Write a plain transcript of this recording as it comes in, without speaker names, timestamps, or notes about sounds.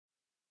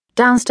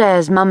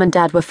Downstairs, Mum and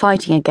Dad were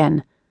fighting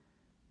again,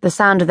 the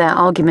sound of their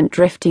argument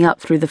drifting up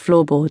through the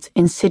floorboards,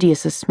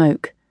 insidious as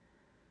smoke.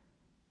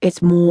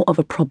 "It's more of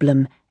a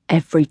problem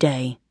every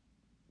day,"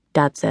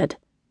 Dad said.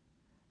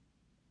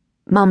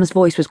 Mum's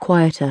voice was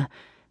quieter.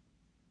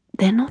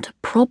 "They're not a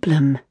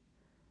problem.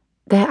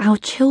 They're our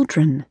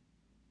children."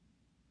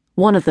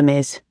 "One of them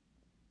is,"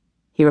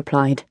 he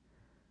replied.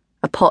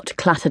 A pot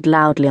clattered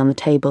loudly on the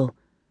table.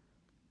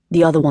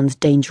 "The other one's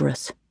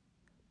dangerous.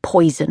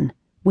 Poison.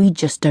 We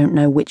just don't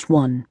know which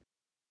one."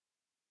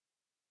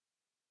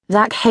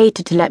 Zach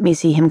hated to let me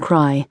see him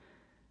cry,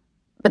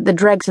 but the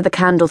dregs of the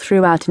candle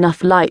threw out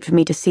enough light for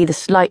me to see the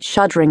slight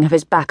shuddering of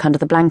his back under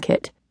the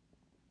blanket.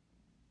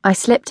 I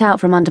slipped out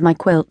from under my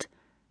quilt.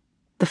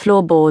 The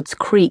floorboards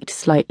creaked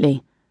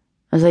slightly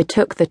as I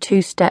took the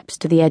 2 steps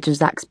to the edge of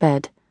Zach's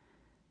bed.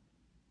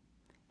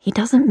 "He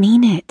doesn't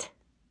mean it,"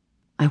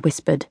 I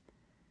whispered,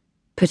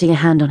 putting a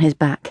hand on his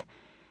back.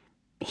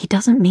 "He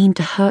doesn't mean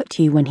to hurt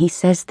you when he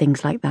says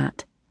things like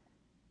that."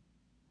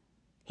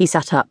 He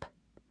sat up,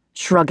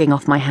 shrugging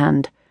off my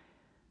hand.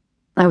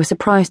 I was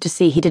surprised to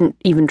see he didn't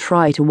even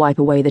try to wipe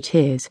away the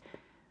tears.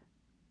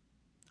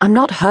 "I'm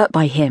not hurt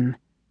by him,"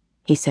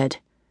 he said.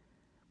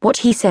 "What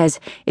he says,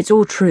 it's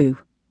all true.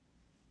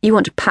 You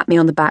want to pat me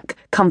on the back,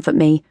 comfort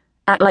me,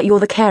 act like you're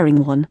the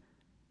caring one.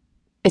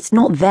 It's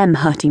not them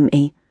hurting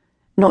me,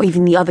 not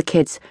even the other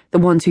kids, the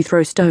ones who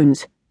throw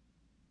stones.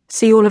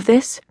 See all of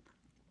this?"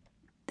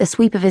 The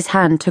sweep of his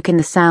hand took in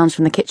the sounds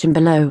from the kitchen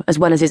below, as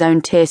well as his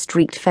own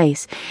tear-streaked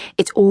face.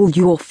 "It's all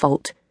your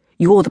fault.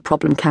 You're the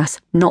problem, Cass,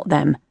 not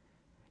them.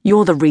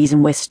 You're the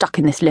reason we're stuck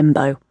in this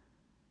limbo."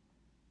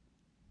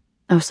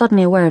 I was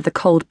suddenly aware of the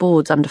cold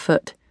boards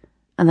underfoot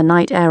and the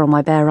night air on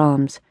my bare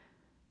arms.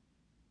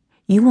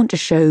 "You want to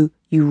show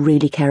you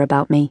really care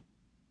about me,"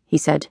 he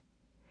said.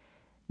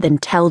 "Then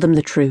tell them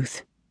the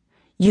truth.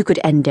 You could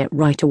end it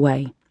right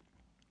away."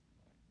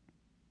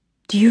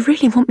 "Do you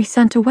really want me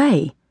sent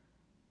away?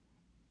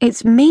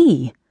 It's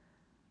me.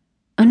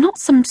 I'm not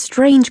some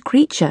strange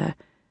creature.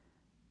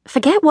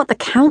 Forget what the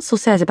council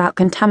says about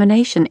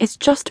contamination. It's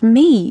just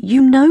me.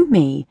 You know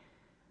me."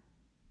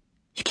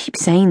 "You keep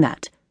saying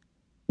that.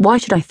 Why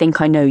should I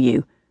think I know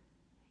you?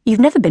 You've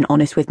never been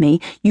honest with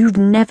me. You've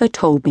never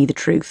told me the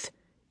truth.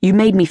 You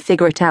made me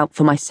figure it out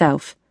for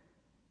myself."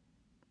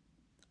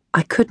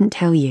 "I couldn't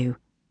tell you,"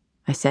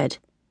 I said.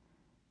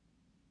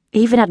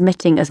 Even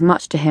admitting as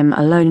much to him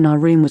alone in our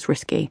room was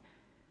risky.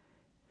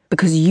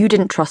 "Because you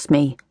didn't trust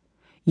me.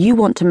 You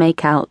want to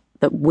make out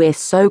that we're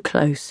so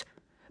close,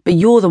 but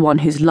you're the one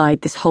who's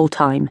lied this whole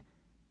time.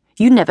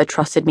 You never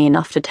trusted me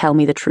enough to tell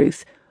me the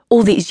truth.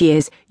 All these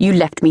years, you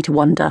left me to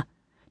wonder,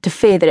 to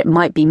fear that it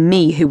might be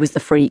me who was the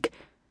freak,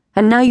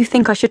 and now you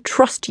think I should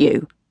trust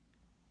you."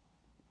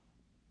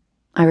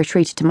 I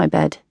retreated to my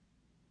bed.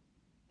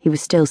 He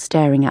was still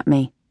staring at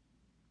me.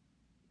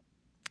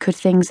 Could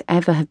things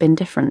ever have been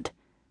different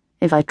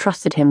if I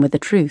trusted him with the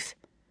truth?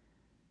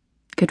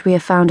 Could we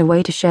have found a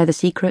way to share the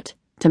secret,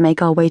 to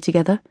make our way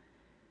together?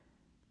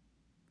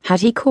 Had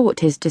he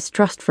caught his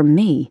distrust from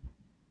me?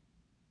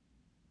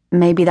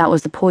 Maybe that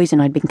was the poison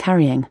I'd been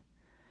carrying.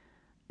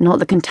 Not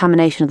the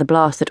contamination of the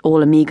blast that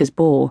all Amigas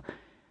bore,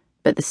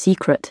 but the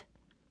secret.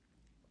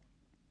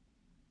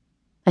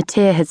 A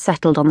tear had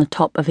settled on the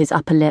top of his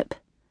upper lip.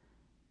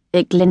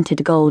 It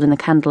glinted gold in the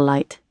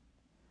candlelight.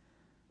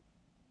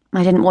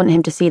 I didn't want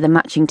him to see the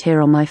matching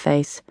tear on my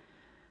face.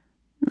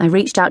 I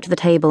reached out to the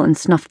table and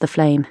snuffed the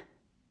flame.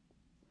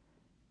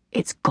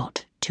 "It's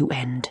got to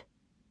end,"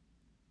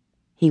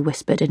 he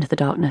whispered into the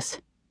darkness.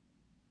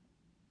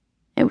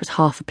 It was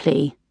half a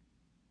plea,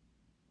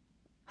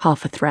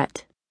 half a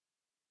threat.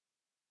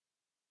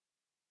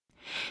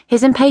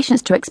 His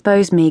impatience to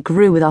expose me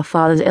grew with our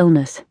father's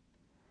illness.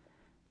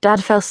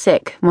 Dad fell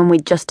sick when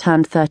we'd just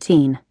turned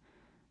 13.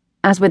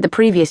 As with the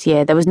previous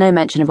year, there was no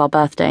mention of our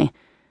birthday.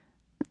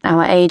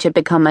 Our age had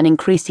become an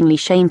increasingly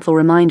shameful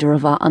reminder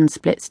of our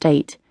unsplit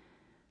state.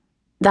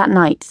 That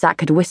night, Zach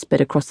had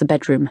whispered across the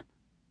bedroom,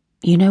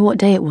 "You know what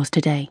day it was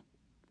today?"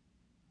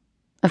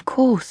 "Of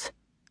course,"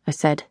 I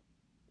said.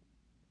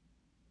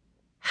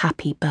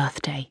 "Happy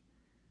birthday,"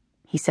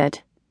 he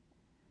said.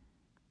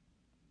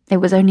 It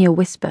was only a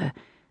whisper,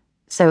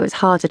 so it was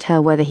hard to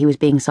tell whether he was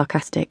being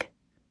sarcastic.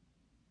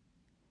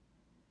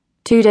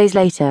 2 days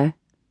later,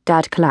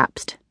 Dad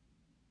collapsed.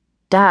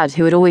 Dad,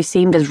 who had always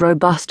seemed as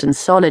robust and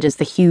solid as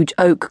the huge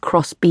oak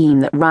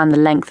cross-beam that ran the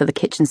length of the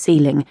kitchen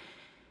ceiling.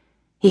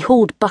 He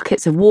hauled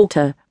buckets of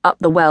water up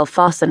the well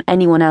faster than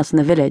anyone else in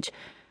the village,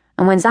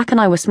 and when Zach and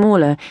I were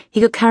smaller,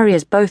 he could carry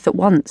us both at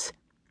once.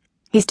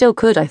 He still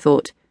could, I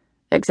thought,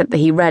 except that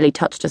he rarely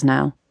touched us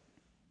now.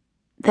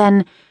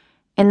 Then,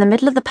 in the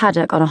middle of the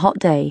paddock on a hot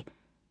day,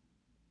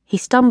 he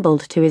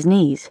stumbled to his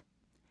knees.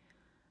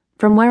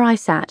 From where I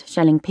sat,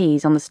 shelling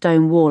peas on the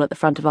stone wall at the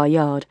front of our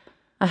yard,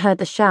 I heard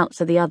the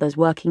shouts of the others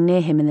working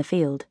near him in the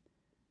field.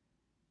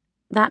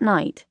 That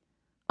night,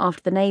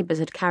 after the neighbours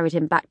had carried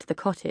him back to the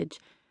cottage,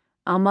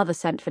 our mother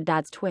sent for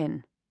Dad's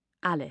twin,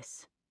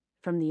 Alice,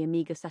 from the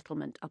Amiga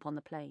settlement up on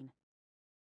the plain.